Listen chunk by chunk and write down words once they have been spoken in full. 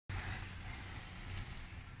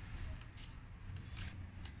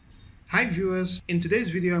Hi viewers, in today's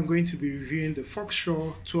video I'm going to be reviewing the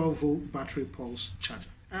FOXSUR 12-volt battery pulse charger.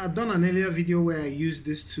 I had done an earlier video where I used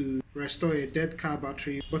this to restore a dead car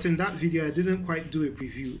battery, but in that video I didn't quite do a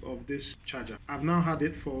preview of this charger. I've now had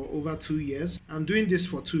it for over 2 years. I'm doing this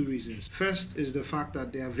for two reasons. First is the fact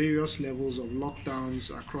that there are various levels of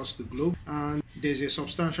lockdowns across the globe, and there's a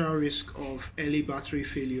substantial risk of early battery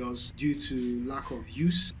failures due to lack of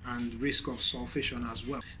use and risk of sulfation as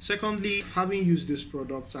well. Secondly, having used this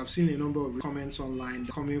product, I've seen a number of comments online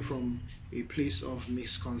coming from a place of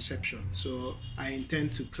misconception, so I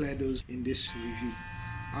intend to clear those in this review.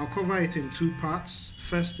 I'll cover it in two parts.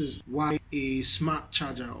 First is why a smart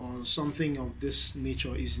charger or something of this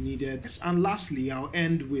nature is needed, and lastly I'll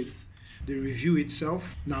end with the review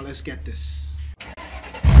itself. Now let's get this.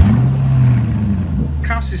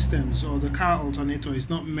 Car systems or the car alternator is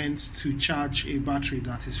not meant to charge a battery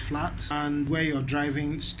that is flat, and where you're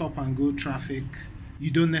driving stop and go traffic, you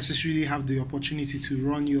don't necessarily have the opportunity to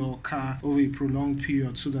run your car over a prolonged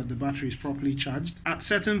period so that the battery is properly charged. At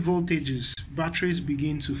certain voltages, batteries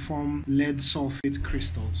begin to form lead sulfate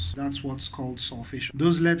crystals. That's what's called sulfation.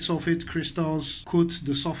 Those lead sulfate crystals coat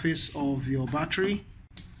the surface of your battery.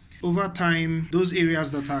 Over time, those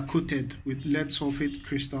areas that are coated with lead sulfate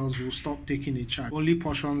crystals will stop taking a charge. Only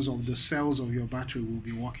portions of the cells of your battery will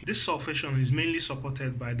be working. This sulfation is mainly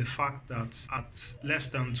supported by the fact that at less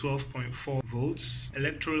than 12.4 volts,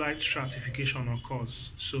 electrolyte stratification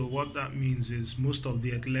occurs. So what that means is most of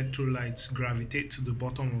the electrolytes gravitate to the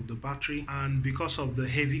bottom of the battery, and because of the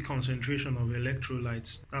heavy concentration of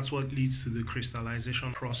electrolytes, that's what leads to the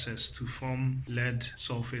crystallization process to form lead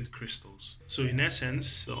sulfate crystals. So in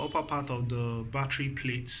essence, the upper part of the battery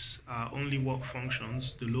plates are only what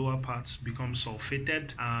functions. The lower parts become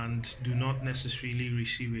sulfated and do not necessarily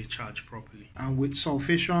receive a charge properly. And with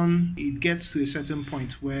sulfation, it gets to a certain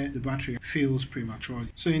point where the battery fails prematurely.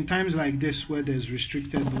 So in times like this where there's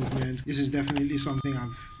restricted movement, this is definitely something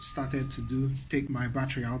I've started to do. Take my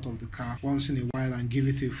battery out of the car once in a while and give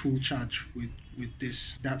it a full charge with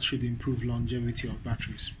this. That should improve longevity of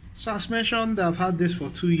batteries. So as mentioned, I've had this for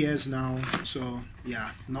 2 years now, so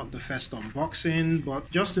yeah, not the first unboxing,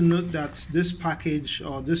 but just to note that this package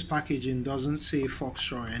or this packaging doesn't say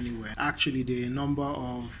FOXSUR anywhere. Actually, there are a number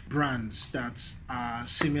of brands that are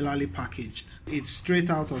similarly packaged. It's straight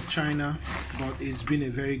out of China, but it's been a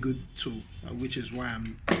very good tool, which is why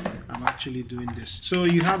I'm actually doing this. So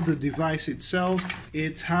you have the device itself.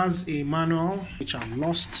 It has a manual, which I've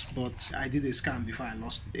lost, but I did a scan before I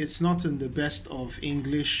lost it. It's not in the best of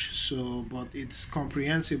English, but it's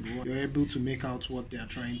comprehensible. You're able to make out what they are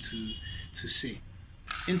trying to say.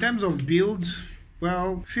 In terms of build,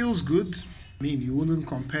 well, feels good. I mean, you wouldn't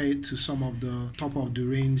compare it to some of the top of the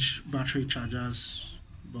range battery chargers,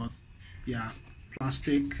 but yeah,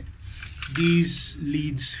 plastic. These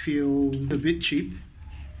leads feel a bit cheap,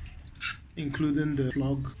 including the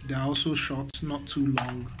plug. They're also short, not too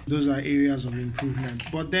long. Those are areas of improvement.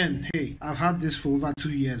 But then, hey, I've had this for over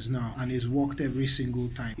 2 years now and it's worked every single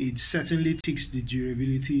time. It certainly ticks the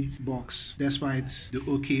durability box despite the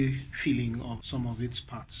okay feeling of some of its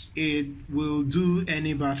parts. It will do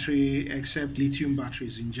any battery except lithium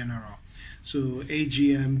batteries in general. So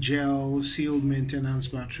AGM, gel, sealed maintenance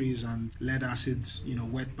batteries, and lead acid,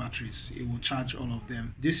 wet batteries, it will charge all of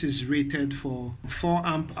them. This is rated for 4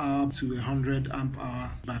 amp hour to 100 amp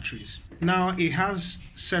hour batteries. Now it has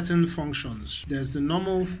certain functions. There's the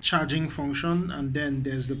normal charging function, and then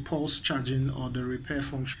there's the pulse charging or the repair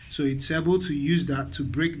function. So it's able to use that to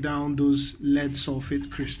break down those lead sulfate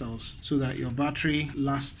crystals so that your battery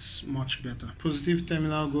lasts much better. Positive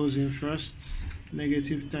terminal goes in first,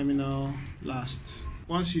 negative terminal last.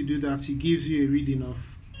 Once you do that, it gives you a reading of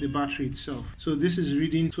the battery itself. So this is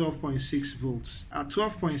reading 12.6 volts. At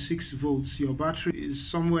 12.6 volts, your battery is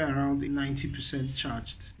somewhere around 90%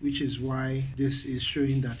 charged, which is why this is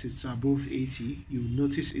showing that it's above 80. You'll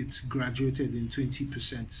notice it's graduated in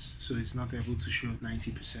 20%, so it's not able to show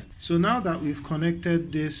 90%. So now that we've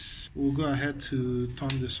connected this, we'll go ahead to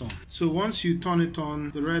turn this on. So once you turn it on,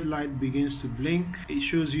 the red light begins to blink. It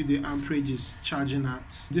shows you the amperage it's charging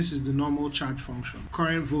at. This is the normal charge function.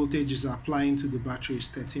 Current voltage is applying to the battery is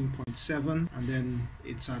 13.7, and then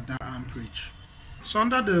it's at that amperage. So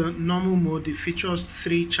under the normal mode, it features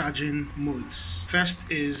 3 charging modes. First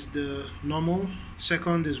is the normal,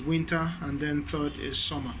 second is winter, and then third is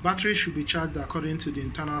summer. Battery should be charged according to the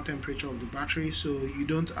internal temperature of the battery, so you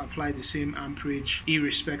don't apply the same amperage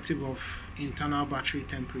irrespective of internal battery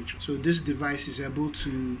temperature. So this device is able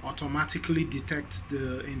to automatically detect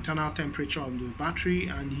the internal temperature of the battery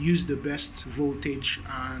and use the best voltage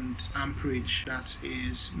and amperage that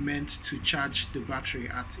is meant to charge the battery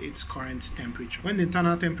at its current temperature. When the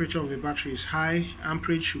internal temperature of a battery is high,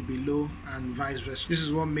 amperage should be low, and vice versa. This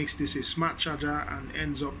is what makes this a smart charger and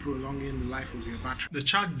ends up prolonging the life of your battery. The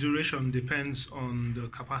charge duration depends on the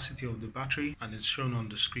capacity of the battery, and it's shown on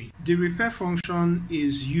the screen. The repair function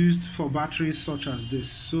is used for batteries such as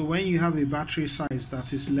this. So when you have a battery size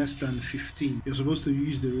that is less than 15, you're supposed to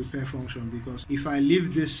use the repair function, because if I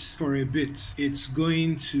leave this for a bit, it's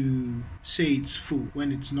going to say it's full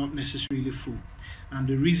when it's not necessarily full. And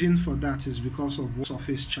the reason for that is because of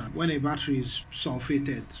surface charge. When a battery is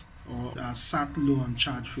sulfated or has sat low on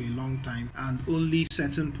charge for a long time, and only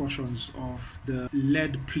certain portions of the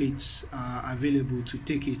lead plates are available to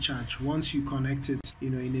take a charge, once you connect it,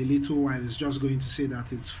 in a little while, it's just going to say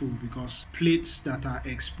that it's full, because plates that are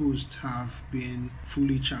exposed have been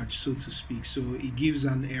fully charged, so to speak. So it gives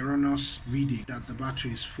an erroneous reading that the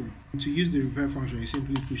battery is full. To use the repair function, you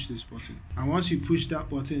simply push this button, and once you push that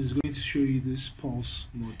button, it's going to show you this pulse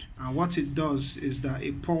mode. And what it does is that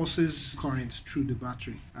it pulses current through the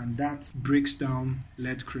battery, and that breaks down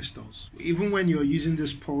lead crystals. Even when you're using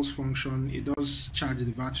this pulse function, it does charge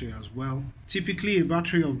the battery as well. Typically, a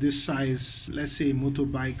battery of this size, let's say a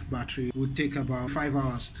motorbike battery, would take about 5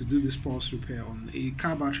 hours to do this pulse repair on. A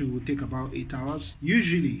car battery would take about 8 hours.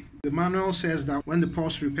 Usually, the manual says that when the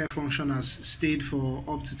pulse repair function has stayed for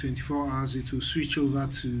up to 24 hours, it will switch over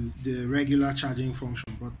to the regular charging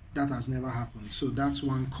function, but that has never happened. So that's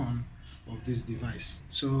one con of this device.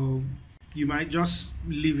 So you might just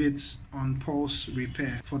leave it on pulse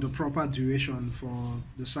repair for the proper duration for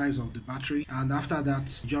the size of the battery, and after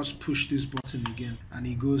that just push this button again and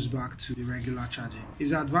it goes back to the regular charging.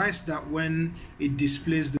 It's advised that when it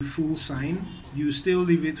displays the full sign, you still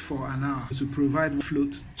leave it for an hour to provide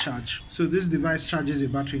float charge. So this device charges a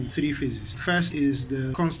battery in 3 phases. First is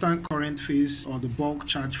the constant current phase, or the bulk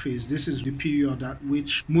charge phase. This is the period at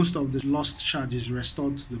which most of the lost charge is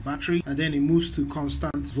restored to the battery, and then it moves to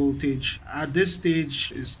constant voltage. At this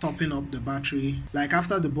stage, is topping up the battery. Like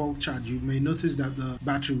after the bulk charge, you may notice that the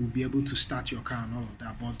battery will be able to start your car and all of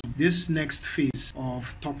that, but this next phase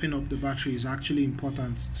of topping up the battery is actually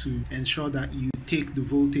important to ensure that you take the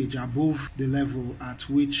voltage above the level at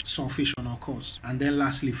which sulfation occurs, and then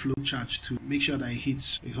lastly float charge to make sure that it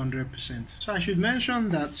hits 100%. So I should mention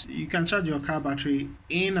that you can charge your car battery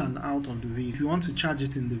in and out of the vehicle. If you want to charge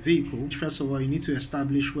it in the vehicle, first of all you need to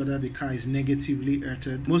establish whether the car is negatively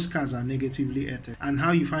earthed. Most cars are negatively earthed, and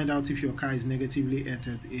how you find out if your car is negatively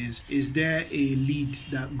earthed is there a lead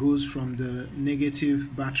that goes from the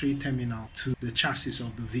negative battery terminal to the chassis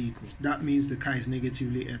of the vehicle. That means the car is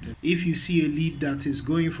negatively earthed. If you see a lead that is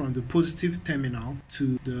going from the positive terminal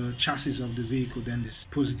to the chassis of the vehicle, then it's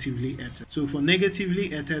positively earthed. So for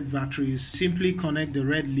negatively earthed batteries, simply connect the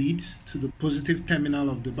red lead to the positive terminal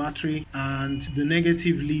of the battery, and the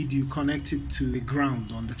negative lead you connect it to the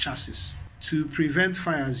ground on the chassis. To prevent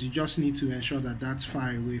fires, you just need to ensure that that's far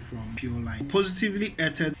away from pure line. Positively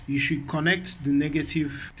earthed, you should connect the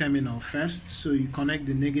negative terminal first. So you connect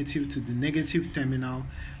the negative to the negative terminal,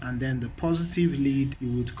 and then the positive lead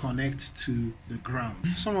you would connect to the ground.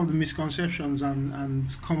 Some of the misconceptions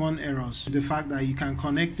and common errors is the fact that you can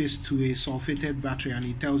connect this to a sulfated battery and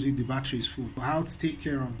it tells you the battery is full. How to take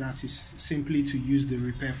care of that is simply to use the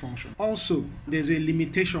repair function. Also, there's a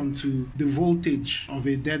limitation to the voltage of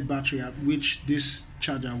a dead battery at which this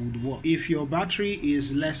charger would work. If your battery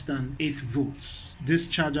is less than 8 volts, this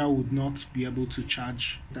charger would not be able to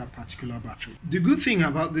charge that particular battery. The good thing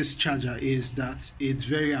about this charger is that it's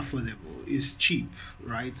very affordable, it's cheap,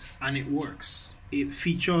 right? And it works. It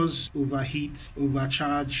features overheat,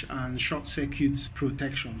 overcharge, and short circuit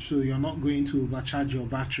protection. So you're not going to overcharge your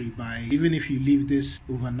battery by, even if you leave this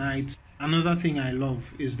overnight. Another thing I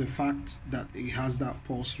love is the fact that it has that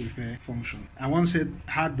pulse repair function. I once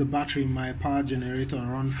had the battery in my power generator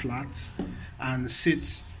run flat and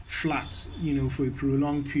sit flat, for a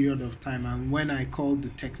prolonged period of time, and when I called the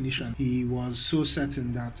technician, he was so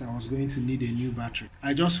certain that I was going to need a new battery.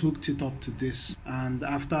 I just hooked it up to this, and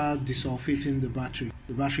after desulfating the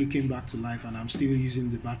battery came back to life, and I'm still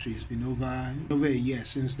using the battery. It's been over a year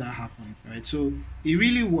since that happened, right? So it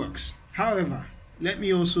really works. However, let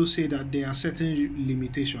me also say that there are certain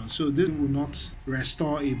limitations. So this will not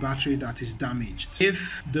restore a battery that is damaged.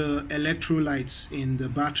 If the electrolytes in the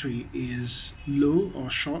battery is low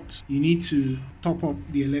or short, you need to top up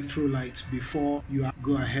the electrolyte before you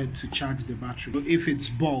go ahead to charge the battery. If it's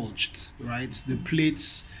bulged, right, the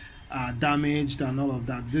plates are damaged and all of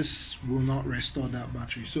that, this will not restore that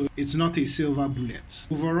battery. So it's not a silver bullet.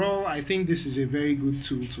 Overall, I think this is a very good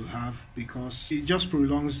tool to have because it just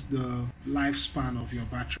prolongs the lifespan of your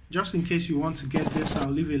battery. Just in case you want to get this, I'll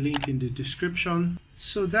leave a link in the description.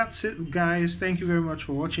 So that's it, guys. Thank you very much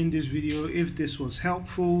for watching this video. If this was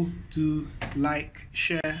helpful, do like,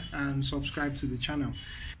 share and subscribe to the channel.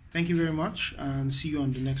 Thank you very much and see you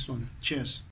on the next one. Cheers.